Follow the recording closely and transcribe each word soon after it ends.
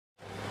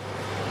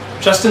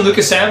Justin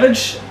Lucas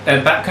Savage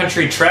at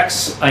Backcountry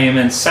Treks. I am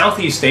in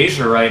Southeast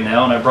Asia right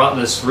now, and I brought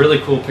this really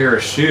cool pair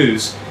of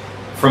shoes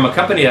from a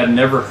company I'd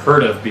never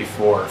heard of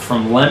before,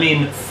 from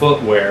Lems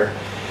Footwear.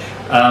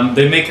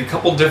 They make a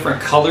couple different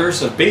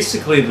colors of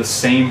basically the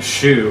same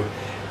shoe,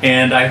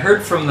 and I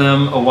heard from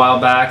them a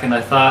while back and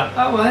I thought,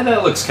 oh well,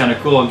 that looks kind of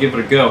cool, I'll give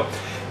it a go.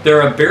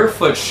 They're a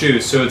barefoot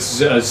shoe, so it's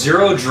a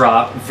zero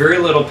drop, very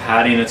little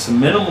padding, it's a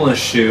minimalist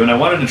shoe, and I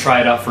wanted to try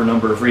it out for a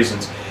number of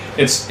reasons.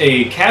 It's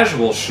a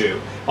casual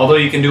shoe, although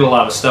you can do a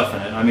lot of stuff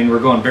in it. I mean, we're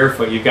going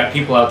barefoot. You've got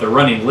people out there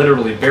running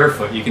literally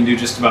barefoot. You can do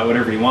just about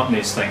whatever you want in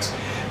these things.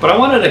 But I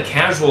wanted a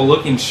casual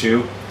looking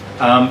shoe,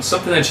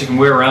 something that you can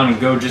wear around and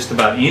go just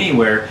about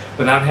anywhere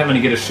without having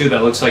to get a shoe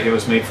that looks like it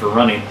was made for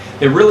running.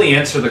 They really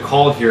answer the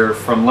call here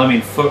from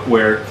Lems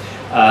Footwear.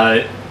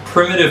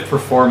 Primitive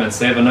performance.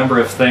 They have a number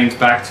of things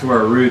back to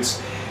our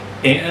roots,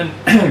 and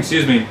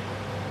excuse me,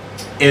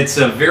 it's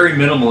a very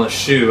minimalist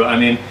shoe. I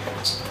mean,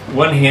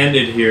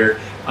 one-handed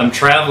here, I'm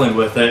traveling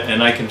with it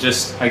and I can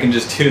just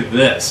do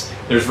this.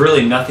 There's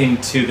really nothing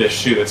to this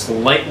shoe. It's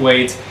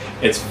lightweight,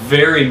 it's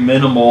very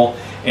minimal,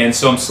 and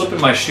so I'm slipping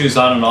my shoes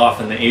on and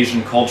off in the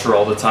Asian culture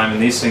all the time,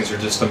 and these things are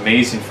just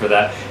amazing for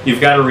that.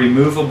 You've got a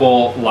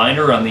removable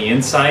liner on the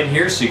inside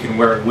here, so you can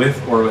wear it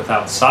with or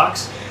without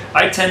socks.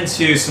 I tend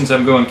to, since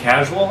I'm going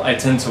casual, I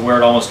tend to wear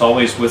it almost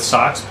always with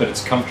socks, but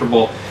it's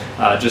comfortable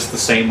just the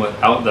same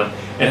without them.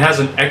 It has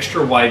an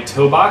extra wide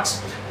toe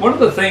box. One of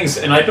the things,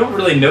 and I don't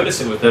really notice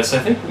it with this, I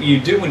think what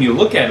you do when you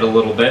look at it a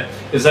little bit,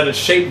 is that it's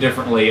shaped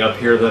differently up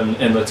here than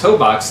in the toe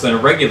box than a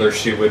regular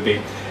shoe would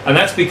be. And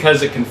that's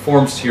because it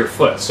conforms to your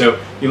foot.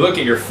 So you look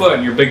at your foot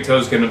and your big toe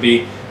is going to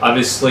be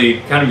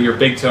obviously kind of your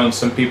big toe, and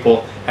some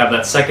people have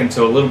that second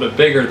toe a little bit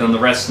bigger than the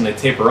rest and they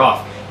taper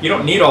off. You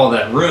don't need all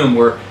that room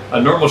where a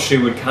normal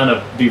shoe would kind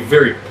of be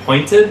very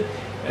pointed.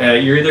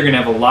 You're either going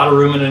to have a lot of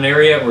room in an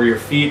area, or your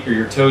feet or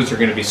your toes are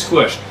going to be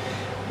squished.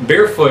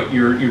 Barefoot,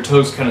 your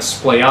toes kind of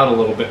splay out a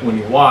little bit when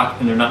you walk,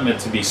 and they're not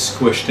meant to be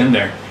squished in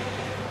there.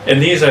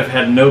 And these I've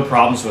had no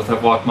problems with.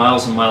 I've walked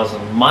miles and miles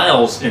and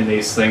miles in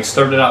these things.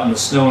 Started out in the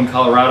snow in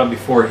Colorado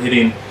before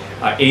hitting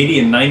 80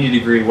 and 90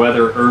 degree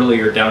weather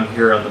earlier down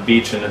here on the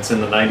beach, and it's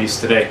in the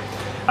 90s today.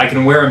 I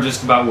can wear them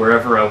just about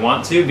wherever I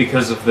want to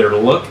because of their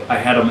look. I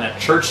had them at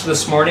church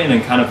this morning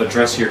in kind of a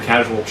dressier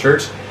casual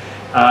church,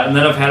 and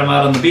then I've had them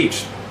out on the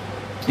beach.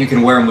 You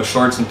can wear them with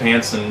shorts and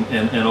pants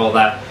and all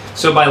that.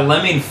 So by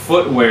Lems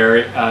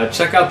Footwear,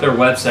 check out their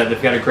website.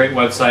 They've got a great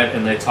website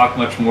and they talk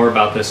much more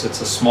about this.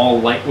 It's a small,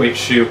 lightweight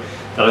shoe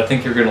that I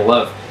think you're going to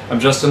love. I'm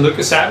Justin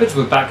Lucas Savage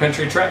with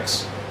Backcountry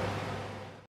Treks.